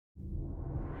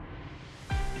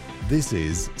This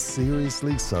is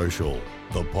Seriously Social,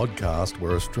 the podcast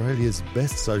where Australia's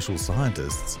best social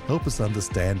scientists help us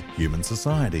understand human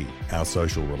society, our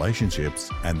social relationships,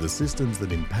 and the systems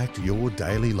that impact your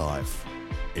daily life.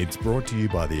 It's brought to you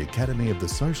by the Academy of the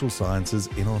Social Sciences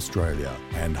in Australia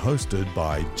and hosted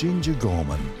by Ginger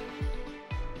Gorman.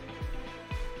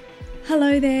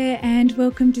 Hello there and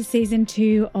welcome to Season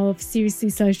 2 of Seriously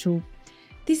Social.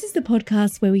 This is the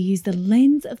podcast where we use the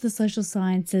lens of the social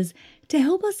sciences to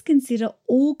help us consider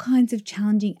all kinds of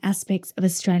challenging aspects of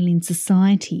Australian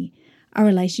society, our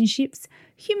relationships,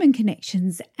 human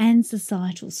connections and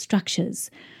societal structures.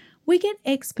 We get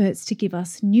experts to give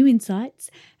us new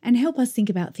insights and help us think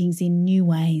about things in new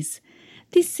ways.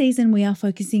 This season we are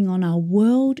focusing on our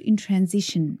world in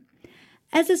transition.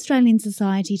 As Australian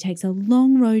society takes a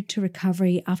long road to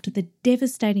recovery after the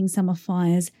devastating summer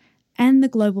fires and the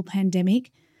global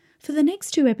pandemic, for the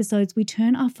next 2 episodes we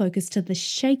turn our focus to the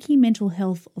shaky mental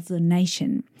health of the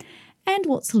nation and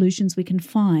what solutions we can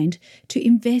find to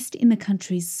invest in the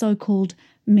country's so-called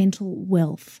mental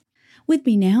wealth. With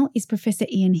me now is Professor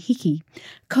Ian Hickie,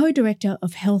 Co-Director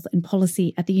of Health and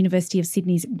Policy at the University of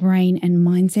Sydney's Brain and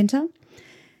Mind Centre.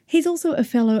 He's also a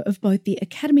Fellow of both the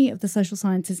Academy of the Social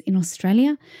Sciences in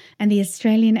Australia and the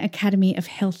Australian Academy of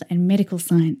Health and Medical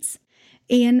Science.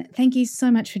 Ian, thank you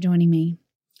so much for joining me.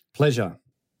 Pleasure.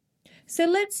 So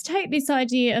let's take this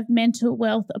idea of mental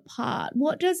wealth apart.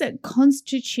 What does it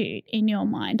constitute in your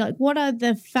mind? Like, what are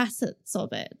the facets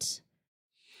of it?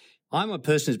 I'm a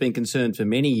person who's been concerned for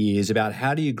many years about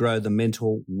how do you grow the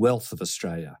mental wealth of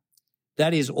Australia.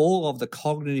 That is all of the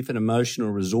cognitive and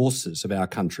emotional resources of our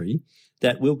country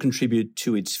that will contribute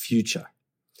to its future.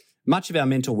 Much of our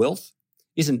mental wealth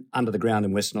isn't under the ground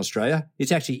in Western Australia.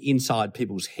 It's actually inside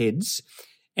people's heads,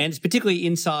 and it's particularly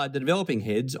inside the developing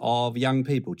heads of young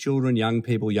people, children, young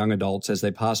people, young adults, as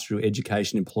they pass through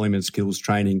education, employment, skills,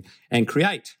 training, and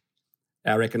create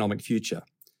our economic future.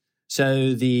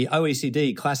 So the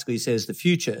OECD classically says the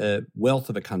future wealth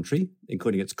of a country,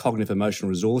 including its cognitive emotional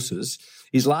resources,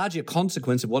 is largely a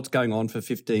consequence of what's going on for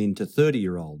 15 to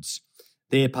 30-year-olds.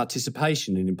 Their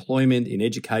participation in employment, in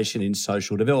education, in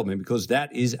social development, because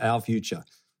that is our future.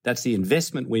 That's the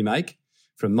investment we make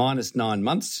from -9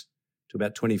 months to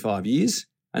about 25 years.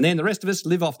 And then the rest of us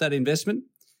live off that investment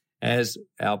as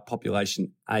our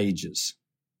population ages.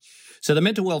 So the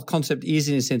mental wealth concept is,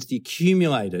 in a sense, the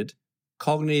accumulated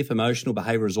cognitive, emotional,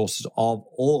 behavioural resources of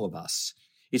all of us.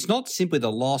 It's not simply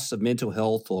the loss of mental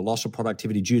health or loss of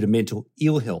productivity due to mental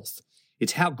ill health.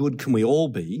 It's how good can we all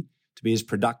be to be as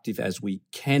productive as we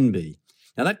can be.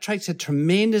 Now, that takes a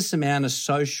tremendous amount of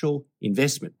social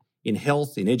investment in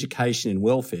health, in education, in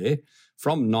welfare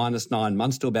from -9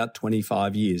 months to about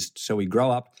 25 years. So we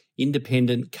grow up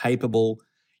independent, capable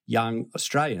young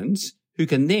Australians who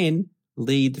can then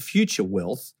lead the future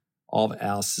wealth of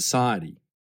our society.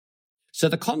 So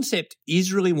the concept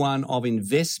is really one of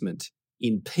investment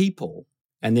in people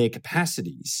and their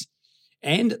capacities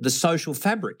and the social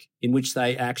fabric in which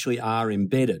they actually are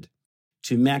embedded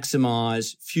to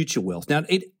maximise future wealth. Now,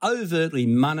 it overtly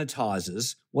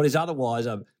monetises what is otherwise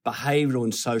a behavioural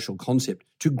and social concept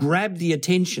to grab the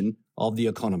attention of the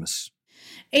economists.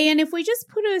 Ian, if we just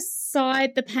put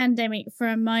aside the pandemic for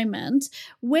a moment,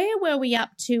 where were we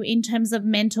up to in terms of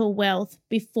mental wealth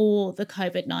before the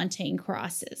COVID-19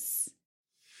 crisis?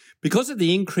 Because of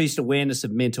the increased awareness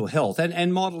of mental health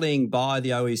and modelling by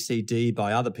the OECD,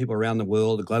 by other people around the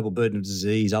world, the global burden of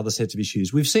disease, other sets of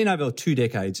issues, we've seen over 2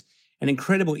 decades an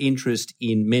incredible interest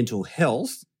in mental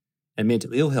health and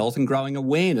mental ill health and growing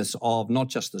awareness of not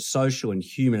just the social and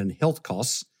human and health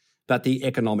costs, but the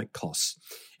economic costs.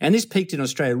 And this peaked in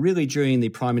Australia really during the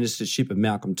Prime Ministership of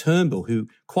Malcolm Turnbull, who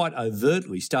quite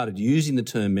overtly started using the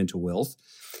term mental wealth,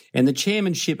 and the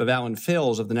chairmanship of Alan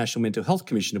Fells of the National Mental Health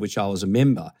Commission, of which I was a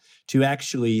member, to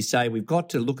actually say we've got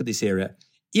to look at this area.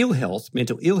 Ill health,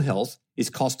 mental ill health, is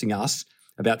costing us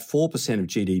about 4% of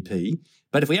GDP.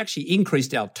 But if we actually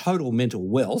increased our total mental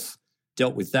wealth,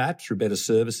 dealt with that through better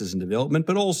services and development,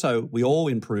 but also we all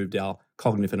improved our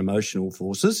cognitive and emotional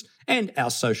forces and our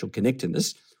social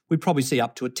connectedness, we'd probably see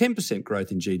up to a 10%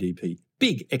 growth in GDP.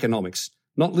 Big economics,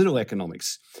 not little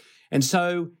economics. And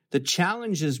so the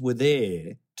challenges were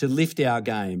there to lift our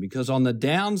game because on the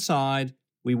downside,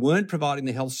 we weren't providing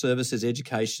the health services,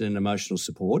 education and emotional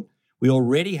support. We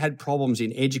already had problems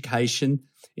in education,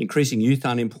 increasing youth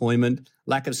unemployment,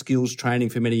 lack of skills training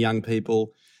for many young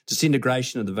people,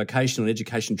 disintegration of the vocational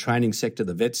education training sector,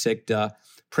 the vet sector,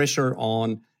 pressure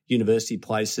on university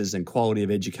places and quality of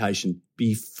education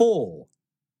before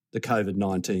the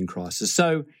COVID-19 crisis.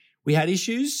 So we had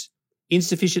issues,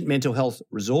 insufficient mental health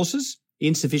resources,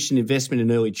 insufficient investment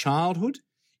in early childhood,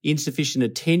 insufficient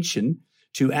attention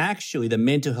to actually the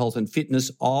mental health and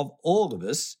fitness of all of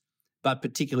us, but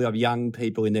particularly of young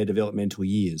people in their developmental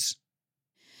years.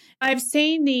 I've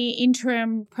seen the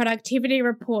interim productivity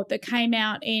report that came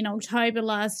out in October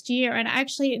last year, and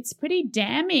actually it's pretty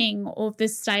damning of the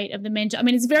state of the mental, I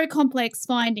mean, it's very complex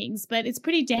findings, but it's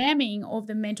pretty damning of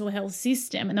the mental health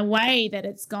system and the way that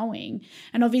it's going.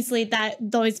 And obviously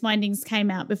those findings came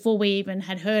out before we even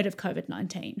had heard of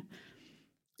COVID-19.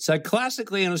 So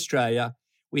classically in Australia,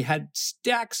 we had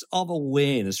stacks of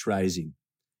awareness raising,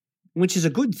 which is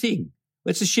a good thing.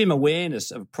 Let's assume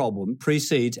awareness of a problem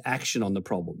precedes action on the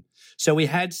problem. So we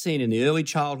had seen in the early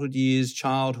childhood years,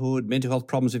 mental health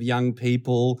problems of young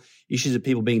people, issues of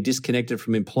people being disconnected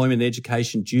from employment and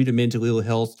education due to mental ill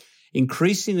health,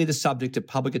 increasingly the subject of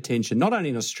public attention, not only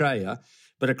in Australia,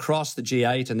 but across the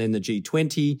G8 and then the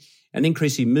G20, and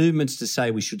increasing movements to say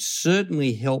we should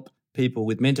certainly help people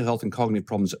with mental health and cognitive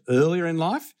problems earlier in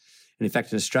life. And in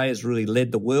fact, in Australia has really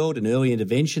led the world in early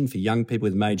intervention for young people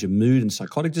with major mood and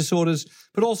psychotic disorders,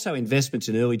 but also investments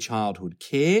in early childhood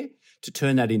care to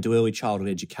turn that into early childhood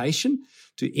education,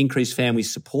 to increase family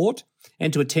support,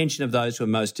 and to attention of those who are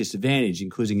most disadvantaged,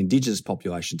 including Indigenous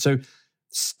populations. So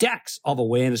stacks of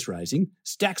awareness raising,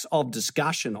 stacks of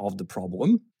discussion of the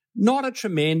problem, not a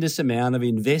tremendous amount of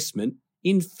investment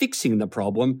in fixing the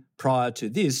problem prior to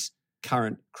this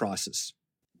current crisis.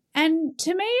 And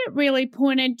to me, it really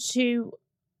pointed to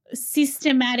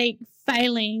systematic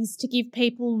failings to give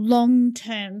people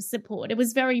long-term support. It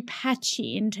was very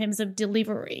patchy in terms of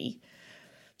delivery.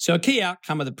 So a key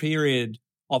outcome of the period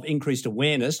of increased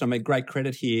awareness, and I make great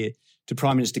credit here to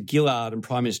Prime Minister Gillard and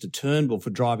Prime Minister Turnbull for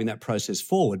driving that process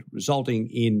forward, resulting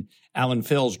in Alan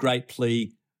Fell's great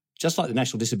plea, just like the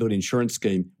National Disability Insurance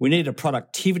Scheme, we need a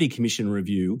productivity commission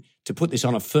review to put this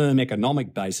on a firm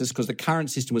economic basis because the current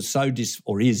system was so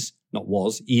is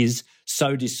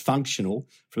so dysfunctional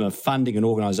from a funding and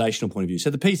organisational point of view. So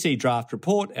the PC draft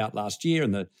report out last year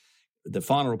and the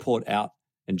final report out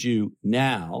and due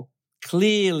now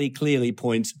clearly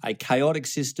points a chaotic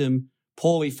system,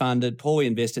 poorly funded, poorly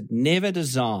invested, never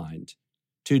designed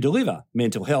to deliver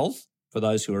mental health for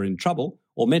those who are in trouble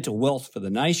or mental wealth for the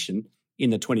nation in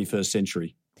the 21st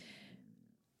century.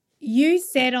 You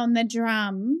said on the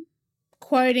drum,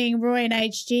 quoting Roy and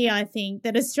HG, I think,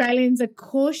 that Australians are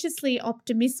cautiously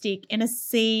optimistic in a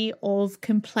sea of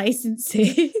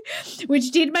complacency,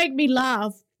 which did make me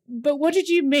laugh. But what did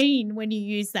you mean when you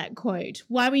used that quote?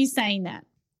 Why were you saying that?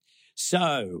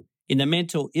 So in the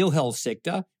mental ill health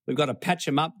sector, we've got to patch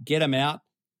them up, get them out,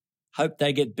 hope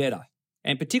they get better.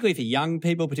 And particularly for young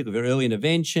people, particularly for early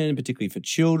intervention, particularly for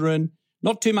children,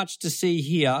 not too much to see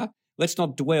here. Let's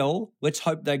not dwell. Let's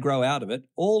hope they grow out of it.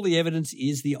 All the evidence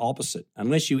is the opposite.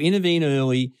 Unless you intervene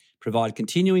early, provide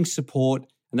continuing support,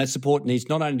 and that support needs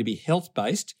not only to be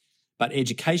health-based, but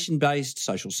education-based,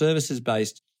 social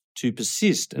services-based to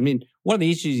persist. I mean, one of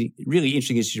the issues, really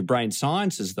interesting issues of brain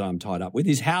sciences that I'm tied up with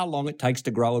is how long it takes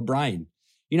to grow a brain.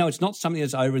 You know, it's not something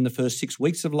that's over in the first 6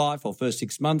 weeks of life or first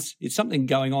 6 months. It's something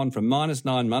going on from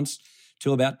 -9 months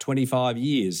to about 25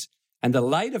 years. And the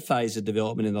later phase of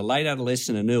development in the late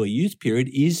adolescent and early youth period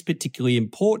is particularly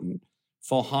important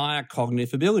for higher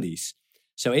cognitive abilities.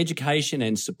 So education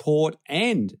and support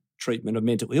and treatment of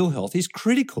mental ill health is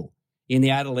critical in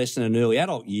the adolescent and early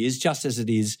adult years, just as it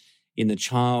is in the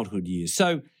childhood years.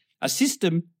 So a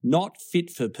system not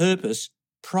fit for purpose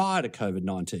prior to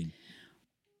COVID-19.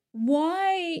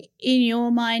 Why, in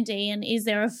your mind, Ian, is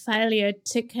there a failure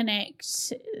to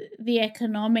connect the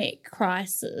economic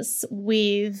crisis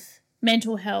with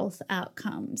mental health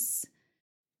outcomes?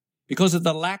 Because of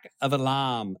the lack of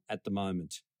alarm at the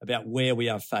moment about where we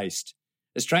are faced.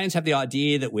 Australians have the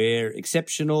idea that we're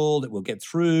exceptional, that we'll get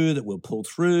through, that we'll pull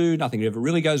through, nothing ever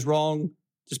really goes wrong,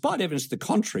 despite evidence to the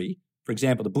contrary. For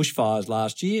example, the bushfires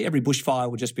last year, every bushfire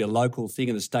would just be a local thing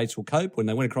and the states will cope. When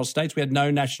they went across states, we had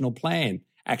no national plan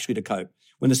actually to cope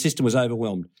when the system was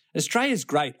overwhelmed. Australia's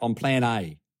great on plan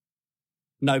A,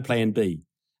 no plan B.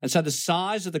 And so the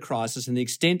size of the crisis and the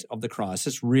extent of the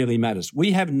crisis really matters.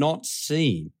 We have not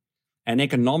seen an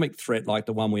economic threat like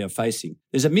the one we are facing.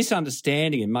 There's a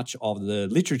misunderstanding in much of the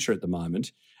literature at the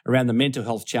moment around the mental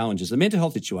health challenges, the mental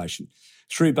health situation.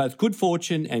 Through both good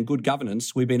fortune and good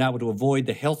governance, we've been able to avoid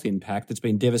the health impact that's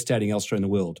been devastating elsewhere in the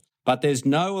world. But there's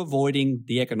no avoiding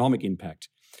the economic impact.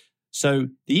 So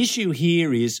the issue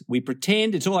here is we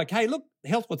pretend it's all okay. Look, the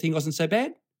health thing wasn't so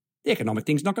bad. The economic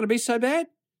thing's not going to be so bad.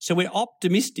 So we're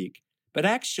optimistic. But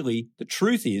actually, the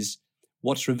truth is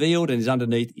what's revealed and is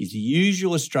underneath is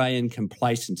usual Australian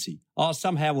complacency. Oh,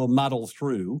 somehow we'll muddle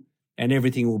through and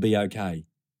everything will be okay.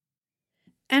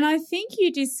 And I think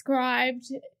you described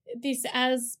this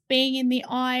as being in the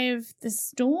eye of the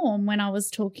storm when I was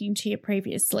talking to you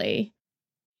previously.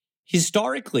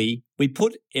 Historically, we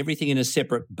put everything in a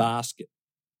separate basket.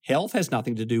 Health has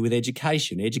nothing to do with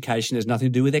education. Education has nothing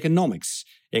to do with economics.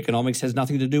 Economics has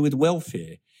nothing to do with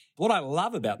welfare. What I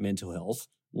love about mental health,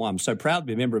 why I'm so proud to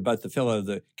be a member of both the Fellow of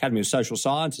the Academy of Social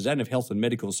Sciences and of Health and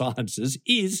Medical Sciences,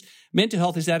 is mental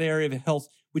health is that area of health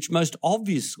which most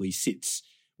obviously sits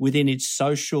within its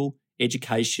social,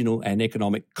 educational and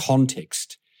economic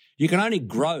context. You can only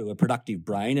grow a productive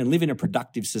brain and live in a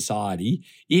productive society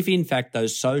if, in fact,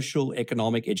 those social,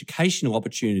 economic, educational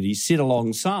opportunities sit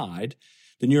alongside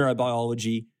the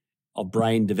neurobiology of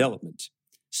brain development.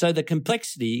 So the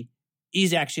complexity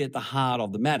is actually at the heart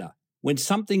of the matter. When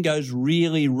something goes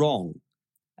really wrong,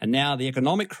 and now the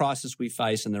economic crisis we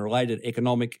face and the related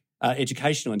economic,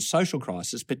 educational and social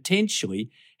crisis potentially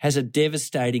has a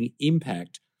devastating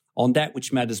impact on that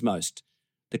which matters most,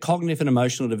 the cognitive and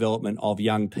emotional development of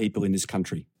young people in this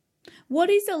country. What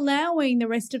is allowing the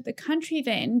rest of the country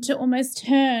then to almost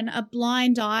turn a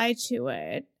blind eye to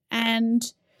it and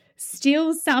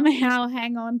still somehow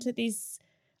hang on to this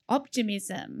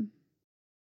optimism?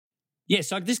 Yeah,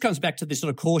 so this comes back to this sort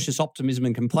of cautious optimism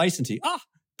and complacency.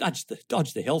 Dodge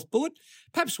the health bullet.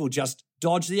 Perhaps we'll just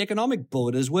dodge the economic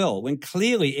bullet as well, when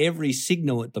clearly every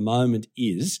signal at the moment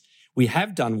is we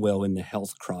have done well in the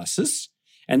health crisis,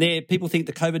 and there people think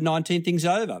the COVID-19 thing's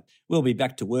over. We'll be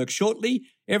back to work shortly.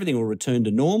 Everything will return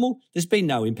to normal. There's been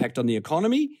no impact on the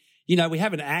economy. You know, we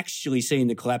haven't actually seen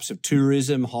the collapse of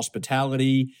tourism,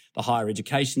 hospitality, the higher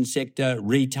education sector,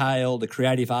 retail, the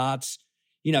creative arts.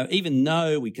 You know, even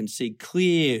though we can see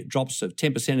clear drops of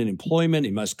 10% in employment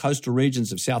in most coastal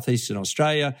regions of southeastern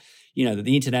Australia, you know, that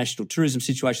the international tourism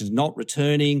situation is not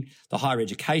returning. The higher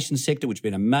education sector, which has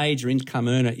been a major income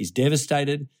earner, is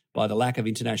devastated by the lack of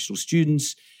international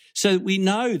students. So we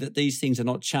know that these things are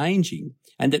not changing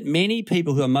and that many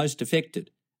people who are most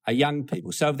affected are young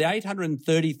people. So of the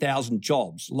 830,000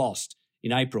 jobs lost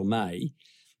in April, May,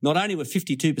 not only were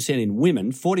 52% in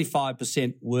women,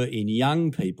 45% were in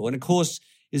young people. And of course,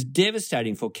 it's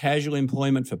devastating for casual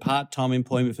employment, for part-time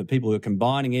employment, for people who are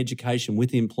combining education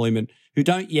with employment, who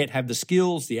don't yet have the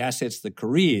skills, the assets, the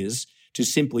careers to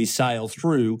simply sail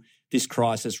through this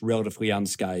crisis relatively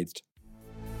unscathed.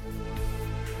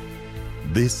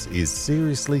 This is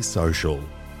Seriously Social,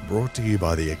 brought to you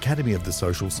by the Academy of the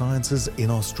Social Sciences in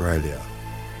Australia.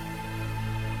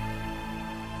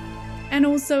 And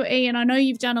also, Ian, I know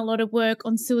you've done a lot of work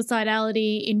on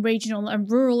suicidality in regional and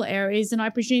rural areas, and I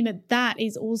presume that that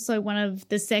is also one of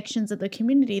the sections of the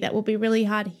community that will be really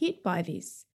hard hit by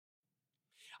this.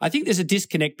 I think there's a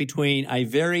disconnect between a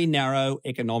very narrow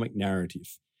economic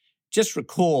narrative. Just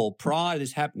recall, prior to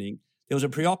this happening, there was a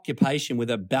preoccupation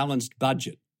with a balanced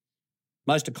budget.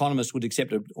 Most economists would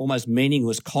accept an almost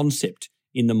meaningless concept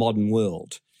in the modern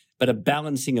world, but a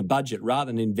balancing a budget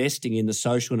rather than investing in the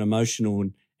social and emotional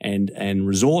and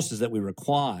resources that we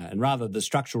require, and rather the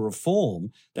structural reform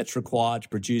that's required to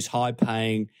produce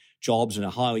high-paying jobs in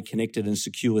a highly connected and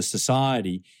secure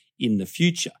society in the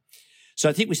future. So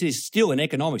I think we see this still in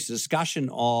economics, a discussion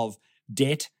of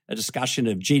debt, a discussion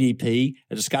of GDP,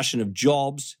 a discussion of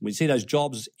jobs. We see those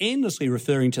jobs endlessly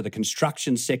referring to the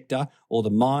construction sector or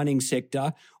the mining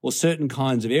sector or certain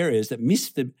kinds of areas that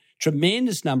miss the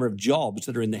tremendous number of jobs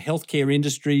that are in the healthcare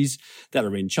industries, that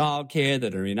are in childcare,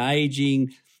 that are in ageing.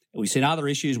 We've seen other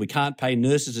issues. We can't pay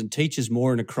nurses and teachers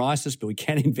more in a crisis, but we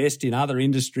can invest in other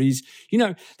industries. You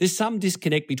know, there's some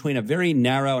disconnect between a very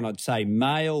narrow and I'd say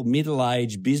male,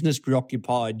 middle-aged,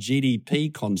 business-preoccupied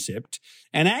GDP concept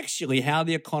and actually how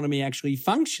the economy actually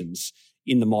functions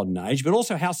in the modern age, but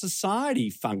also how society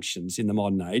functions in the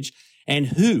modern age and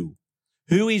who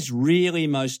is really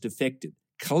most affected.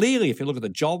 Clearly, if you look at the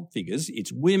job figures,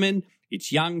 it's women,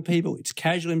 it's young people, it's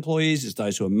casual employees, it's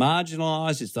those who are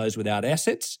marginalised, it's those without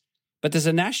assets. But does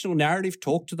a national narrative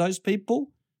talk to those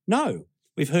people? No.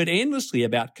 We've heard endlessly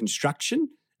about construction,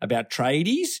 about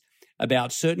tradies,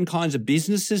 about certain kinds of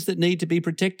businesses that need to be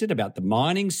protected, about the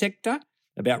mining sector,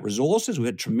 about resources. We've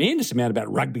heard a tremendous amount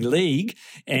about rugby league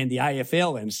and the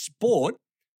AFL and sport.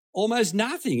 Almost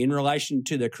nothing in relation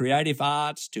to the creative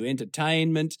arts, to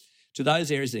entertainment, to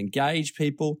those areas that engage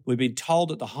people. We've been told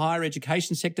that the higher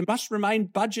education sector must remain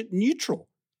budget neutral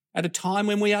at a time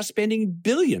when we are spending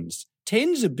billions,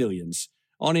 tens of billions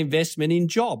on investment in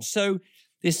jobs. So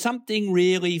there's something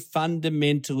really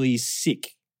fundamentally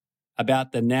sick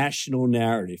about the national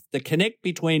narrative, the connect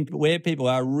between where people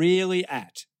are really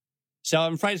at. So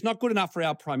I'm afraid it's not good enough for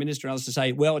our Prime Minister and others to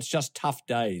say, well, it's just tough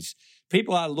days.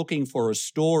 People are looking for a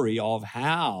story of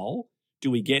how do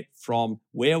we get from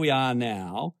where we are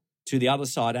now to the other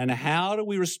side. And how do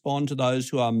we respond to those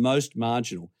who are most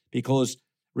marginal? Because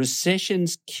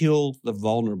recessions kill the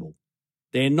vulnerable.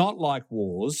 They're not like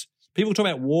wars. People talk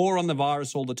about war on the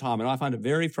virus all the time, and I find it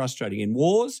very frustrating. In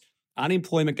wars,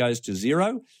 unemployment goes to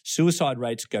zero, suicide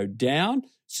rates go down,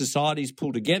 societies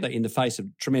pull together in the face of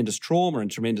tremendous trauma and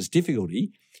tremendous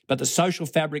difficulty, but the social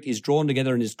fabric is drawn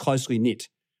together and is closely knit.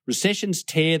 Recessions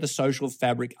tear the social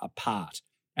fabric apart,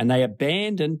 and they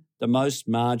abandon the most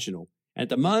marginal. And at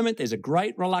the moment, there's a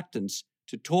great reluctance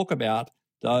to talk about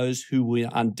those who will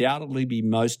undoubtedly be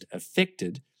most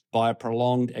affected by a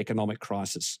prolonged economic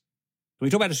crisis. We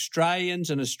talk about Australians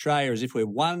and Australia as if we're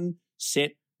one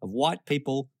set of white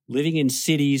people living in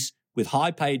cities with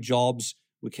high-paid jobs,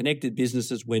 with connected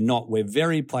businesses. We're not. We're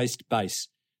very place-based.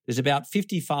 There's about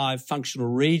 55 functional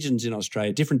regions in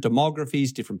Australia, different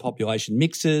demographies, different population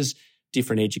mixes,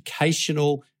 different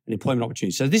educational and employment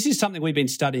opportunities. So this is something we've been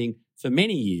studying for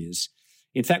many years.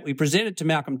 In fact, we presented to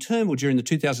Malcolm Turnbull during the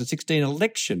 2016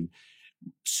 election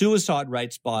suicide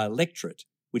rates by electorate,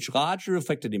 which largely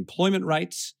reflected employment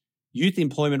rates, youth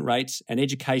employment rates, and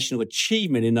educational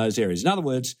achievement in those areas. In other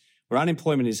words, where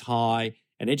unemployment is high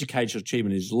and educational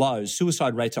achievement is low,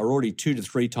 suicide rates are already 2 to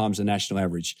 3 times the national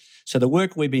average. So the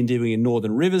work we've been doing in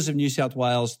Northern Rivers of New South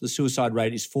Wales, the suicide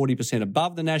rate is 40%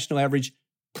 above the national average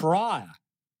prior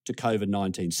to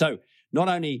COVID-19. So not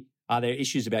only are there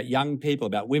issues about young people,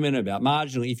 about women, about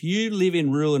marginal, if you live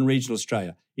in rural and regional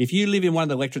Australia, if you live in one of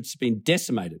the electorates that's been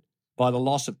decimated by the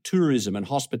loss of tourism and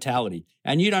hospitality,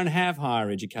 and you don't have higher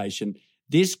education,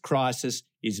 this crisis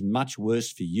is much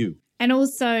worse for you. And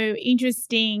also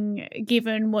interesting,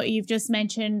 given what you've just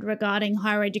mentioned regarding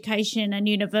higher education and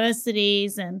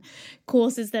universities and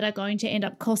courses that are going to end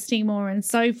up costing more and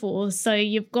so forth. So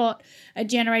you've got a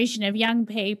generation of young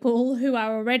people who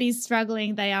are already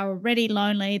struggling. They are already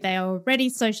lonely. They are already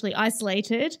socially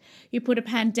isolated. You put a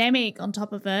pandemic on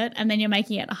top of it, and then you're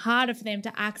making it harder for them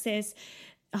to access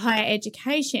higher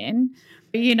education.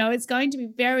 You know, it's going to be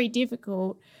very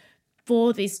difficult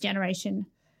for this generation.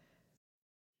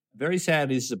 Very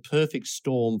sadly, this is a perfect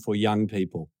storm for young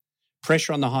people.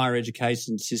 Pressure on the higher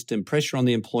education system, pressure on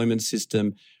the employment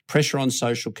system, pressure on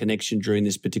social connection during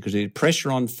this particular period,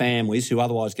 pressure on families who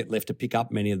otherwise get left to pick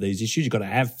up many of these issues. You've got to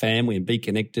have family and be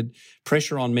connected.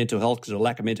 Pressure on mental health because of a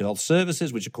lack of mental health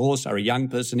services, which of course are a young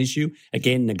person issue,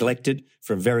 again neglected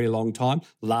for a very long time,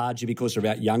 largely because they're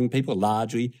about young people.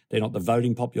 Largely, they're not the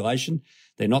voting population.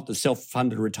 They're not the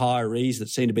self-funded retirees that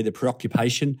seem to be the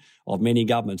preoccupation of many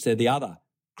governments. They're the other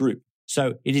group.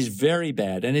 So it is very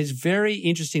bad, and it's very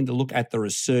interesting to look at the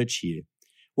research here.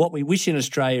 What we wish in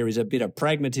Australia is a bit of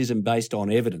pragmatism based on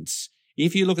evidence.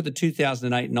 If you look at the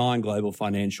 2008-9 global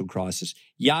financial crisis,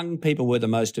 young people were the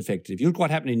most affected. If you look what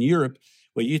happened in Europe,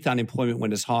 where youth unemployment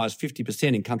went as high as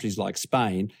 50% in countries like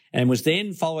Spain, and was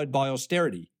then followed by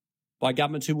austerity, by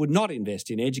governments who would not invest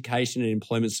in education and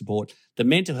employment support, the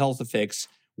mental health effects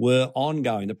were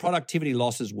ongoing. The productivity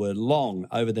losses were long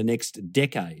over the next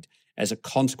decade as a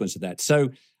consequence of that. So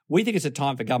we think it's a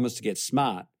time for governments to get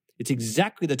smart. It's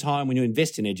exactly the time when you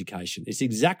invest in education. It's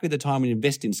exactly the time when you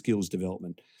invest in skills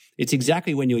development. It's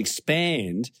exactly when you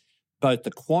expand both the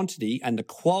quantity and the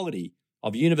quality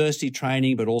of university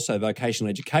training, but also vocational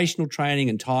educational training,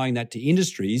 and tying that to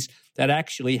industries that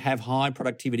actually have high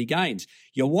productivity gains.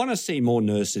 You want to see more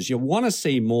nurses. You want to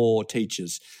see more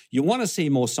teachers. You want to see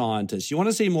more scientists. You want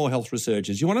to see more health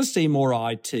researchers. You want to see more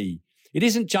IT. It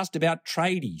isn't just about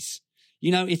tradies.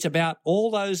 You know, it's about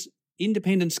all those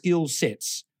independent skill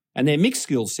sets, and they're mixed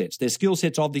skill sets. They're skill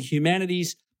sets of the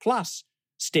humanities plus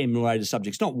STEM-related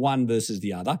subjects, not one versus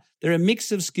the other. They're a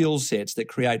mix of skill sets that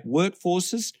create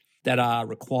workforces that are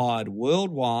required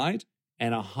worldwide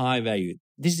and are high value.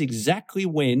 This is exactly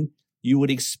when you would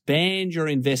expand your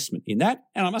investment in that.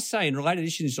 And I must say, in related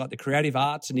issues like the creative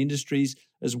arts and industries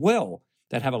as well,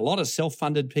 that have a lot of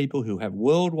self-funded people who have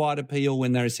worldwide appeal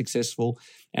when they're successful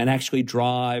and actually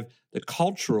drive the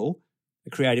cultural, the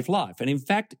creative life. And in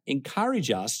fact, encourage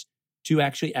us to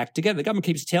actually act together. The government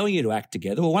keeps telling you to act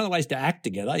together. Well, one of the ways to act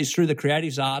together is through the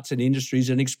creative arts and industries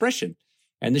and expression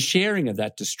and the sharing of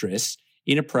that distress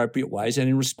in appropriate ways and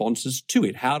in responses to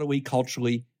it. How do we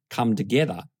culturally come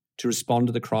together to respond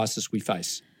to the crisis we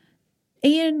face?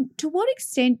 Ian, to what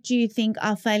extent do you think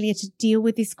our failure to deal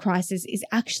with this crisis is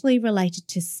actually related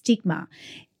to stigma,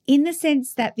 in the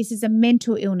sense that this is a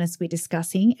mental illness we're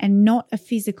discussing and not a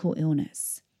physical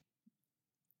illness?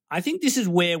 I think this is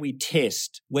where we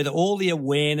test whether all the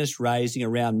awareness raising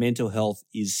around mental health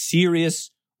is serious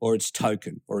or it's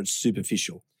token or it's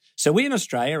superficial. So we in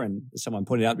Australia, and someone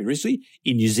pointed out to me recently,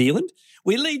 in New Zealand,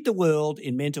 we lead the world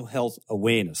in mental health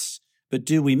awareness. But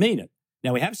do we mean it?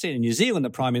 Now, we have seen in New Zealand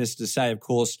the Prime Minister say, of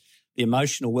course, the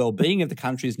emotional well-being of the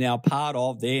country is now part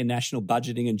of their national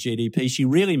budgeting and GDP. She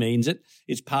really means it.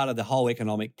 It's part of the whole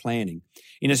economic planning.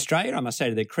 In Australia, I must say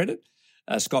to their credit,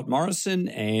 Scott Morrison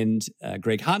and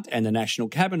Greg Hunt and the National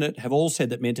Cabinet have all said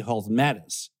that mental health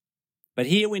matters. But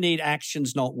here we need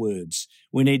actions, not words.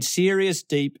 We need serious,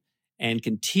 deep and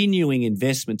continuing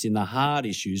investments in the hard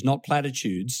issues, not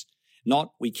platitudes,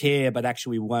 not we care, but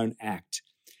actually we won't act.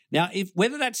 Now,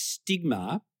 whether that's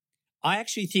stigma, I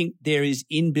actually think there is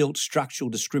inbuilt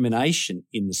structural discrimination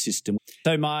in the system.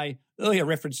 So my earlier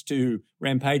reference to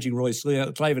rampaging Royce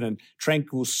Clavin and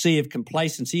tranquil sea of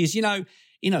complacency is,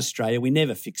 in Australia, we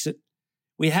never fix it.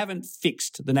 We haven't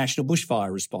fixed the national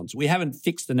bushfire response. We haven't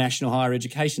fixed the national higher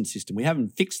education system. We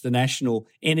haven't fixed the national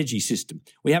energy system.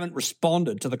 We haven't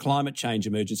responded to the climate change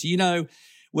emergency.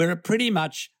 We're pretty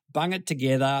much bung it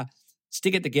together,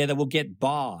 stick it together, we'll get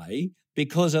by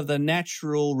because of the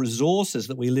natural resources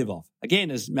that we live off.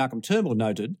 Again, as Malcolm Turnbull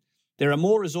noted, there are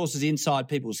more resources inside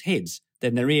people's heads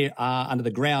than there are under the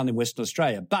ground in Western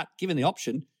Australia. But given the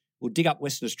option, we'll dig up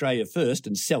Western Australia first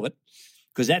and sell it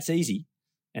because that's easy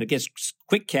and it gets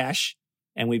quick cash.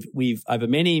 And we've over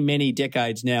many, many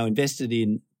decades now invested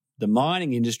in the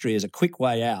mining industry as a quick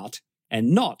way out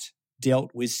and not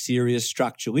dealt with serious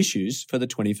structural issues for the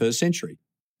 21st century.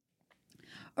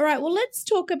 All right, well, let's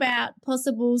talk about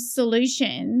possible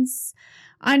solutions.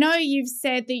 I know you've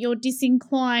said that you're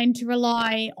disinclined to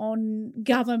rely on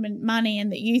government money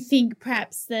and that you think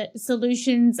perhaps that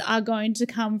solutions are going to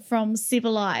come from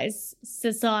civilised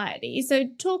society. So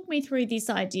talk me through this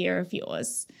idea of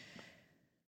yours.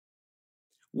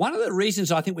 One of the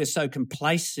reasons I think we're so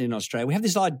complacent in Australia, we have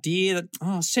this idea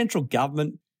that central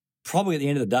government, probably at the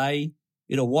end of the day,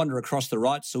 it'll wander across the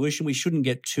right solution. We shouldn't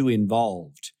get too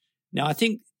involved. Now, I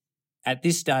think at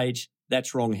this stage,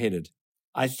 that's wrong-headed.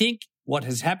 I think what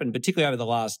has happened, particularly over the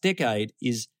last decade,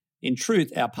 is, in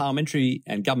truth, our parliamentary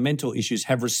and governmental issues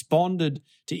have responded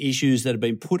to issues that have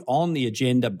been put on the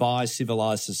agenda by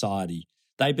civilised society.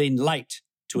 They've been late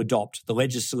to adopt the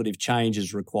legislative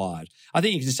changes required. I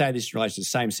think you can say this in relation to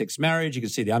same-sex marriage. You can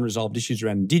see the unresolved issues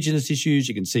around Indigenous issues.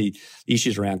 You can see the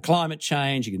issues around climate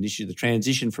change. You can issue the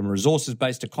transition from a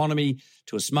resources-based economy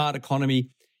to a smart economy.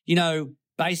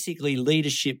 Basically,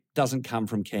 leadership doesn't come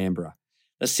from Canberra.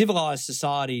 A civilised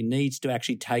society needs to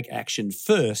actually take action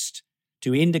first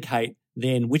to indicate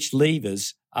then which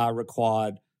levers are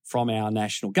required from our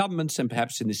national governments and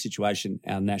perhaps in this situation,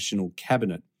 our national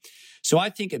cabinet. So I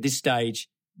think at this stage,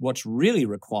 what's really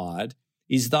required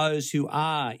is those who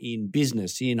are in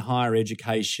business, in higher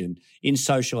education, in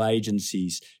social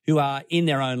agencies, who are in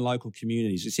their own local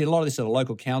communities. We see a lot of this at a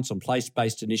local council and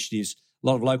place-based initiatives. A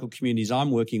lot of local communities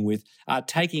I'm working with are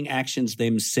taking actions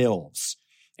themselves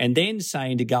and then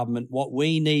saying to government, what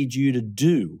we need you to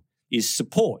do is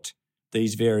support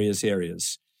these various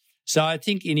areas. So I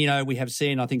think, we have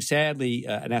seen, I think, sadly,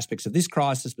 in aspects of this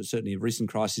crisis, but certainly of recent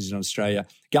crises in Australia,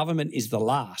 government is the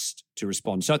last to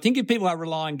respond. So I think if people are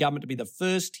relying on government to be the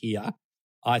first here,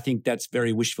 I think that's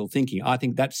very wishful thinking. I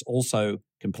think that's also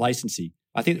complacency.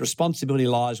 I think the responsibility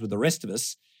lies with the rest of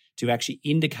us to actually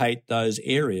indicate those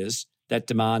areas that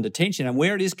demand attention and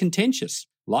where it is contentious,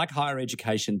 like higher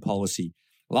education policy,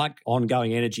 like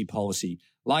ongoing energy policy,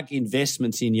 like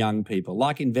investments in young people,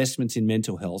 like investments in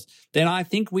mental health, then I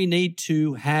think we need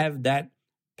to have that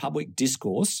public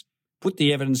discourse, put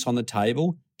the evidence on the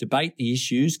table, debate the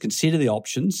issues, consider the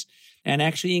options, and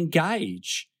actually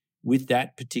engage with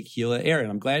that particular area.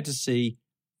 And I'm glad to see,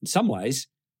 in some ways,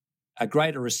 a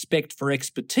greater respect for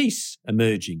expertise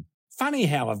emerging. Funny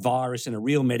how a virus and a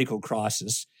real medical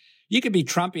crisis, you could be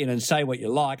Trumpian and say what you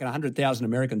like and 100,000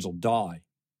 Americans will die.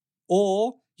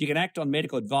 Or you can act on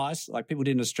medical advice like people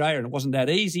did in Australia and it wasn't that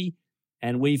easy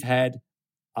and we've had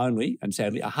only, and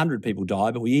sadly, 100 people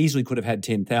die, but we easily could have had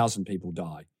 10,000 people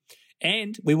die.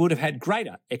 And we would have had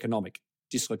greater economic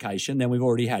dislocation than we've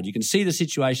already had. You can see the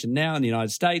situation now in the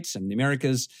United States and the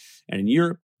Americas and in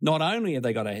Europe. Not only have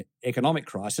they got an economic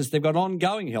crisis, they've got an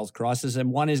ongoing health crisis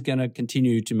and one is going to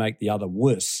continue to make the other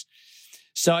worse.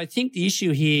 So I think the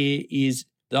issue here is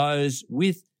those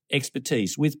with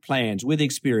expertise, with plans, with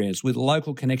experience, with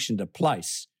local connection to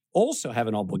place also have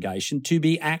an obligation to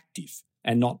be active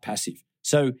and not passive.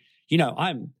 So,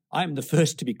 I'm the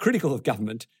first to be critical of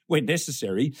government when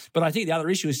necessary, but I think the other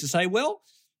issue is to say, well,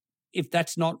 if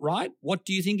that's not right, what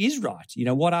do you think is right?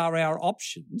 What are our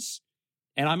options?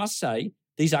 And I must say,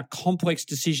 these are complex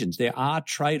decisions. There are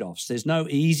trade-offs. There's no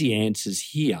easy answers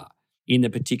here in the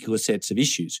particular sets of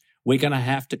issues. We're going to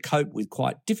have to cope with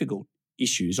quite difficult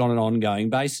issues on an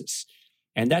ongoing basis.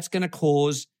 And that's going to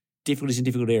cause difficulties in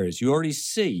difficult areas. You already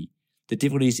see the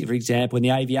difficulties, for example, in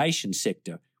the aviation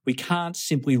sector. We can't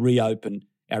simply reopen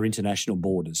our international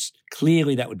borders.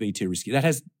 Clearly, that would be too risky. That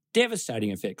has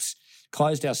devastating effects.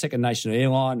 Closed our second national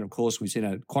airline. And of course, we've seen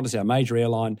Qantas, our major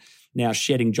airline, now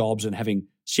shedding jobs and having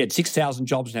shed 6,000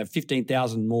 jobs and have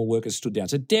 15,000 more workers stood down.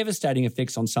 So devastating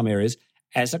effects on some areas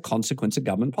as a consequence of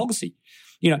government policy.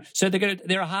 So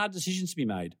there are hard decisions to be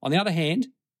made. On the other hand,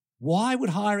 why would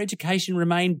higher education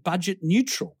remain budget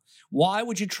neutral? Why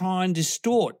would you try and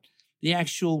distort the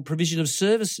actual provision of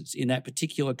services in that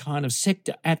particular kind of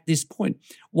sector at this point?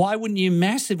 Why wouldn't you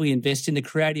massively invest in the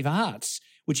creative arts,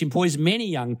 which employs many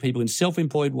young people in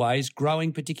self-employed ways,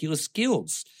 growing particular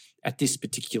skills at this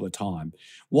particular time?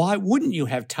 Why wouldn't you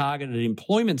have targeted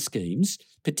employment schemes,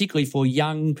 particularly for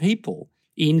young people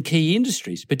in key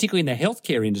industries, particularly in the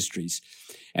healthcare industries,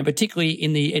 and particularly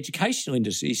in the educational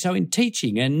industry, so in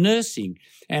teaching and nursing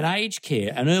and aged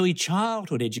care and early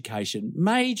childhood education,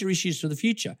 major issues for the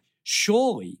future.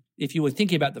 Surely, if you were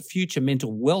thinking about the future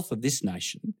mental wealth of this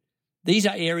nation, these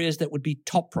are areas that would be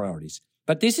top priorities.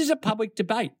 But this is a public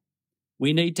debate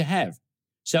we need to have.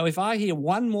 So if I hear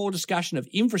one more discussion of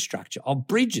infrastructure, of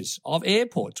bridges, of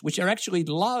airports, which are actually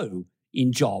low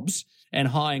in jobs and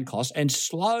high in costs and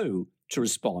slow to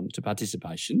respond to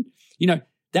participation,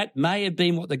 that may have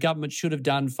been what the government should have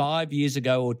done 5 years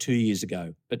ago or 2 years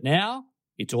ago. But now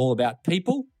it's all about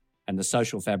people and the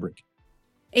social fabric.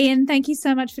 Ian, thank you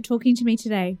so much for talking to me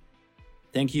today.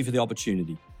 Thank you for the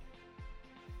opportunity.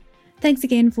 Thanks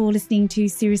again for listening to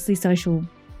Seriously Social.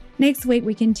 Next week,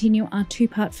 we continue our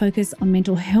two-part focus on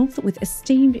mental health with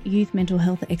esteemed youth mental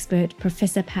health expert,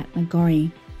 Professor Pat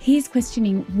McGorry. He's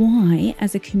questioning why,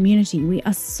 as a community, we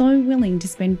are so willing to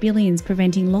spend billions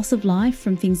preventing loss of life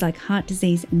from things like heart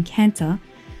disease and cancer,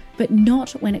 but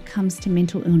not when it comes to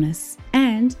mental illness.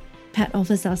 And Pat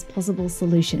offers us possible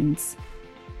solutions.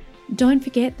 Don't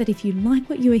forget that if you like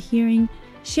what you are hearing,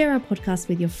 share our podcast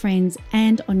with your friends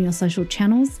and on your social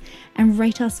channels, and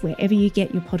rate us wherever you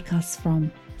get your podcasts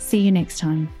from. See you next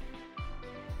time.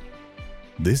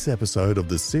 This episode of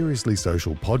the Seriously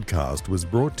Social podcast was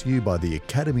brought to you by the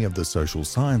Academy of the Social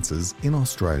Sciences in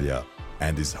Australia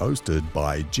and is hosted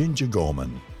by Ginger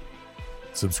Gorman.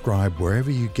 Subscribe wherever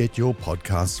you get your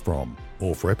podcasts from,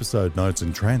 or for episode notes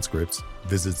and transcripts,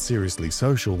 visit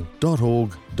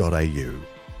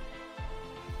seriouslysocial.org.au.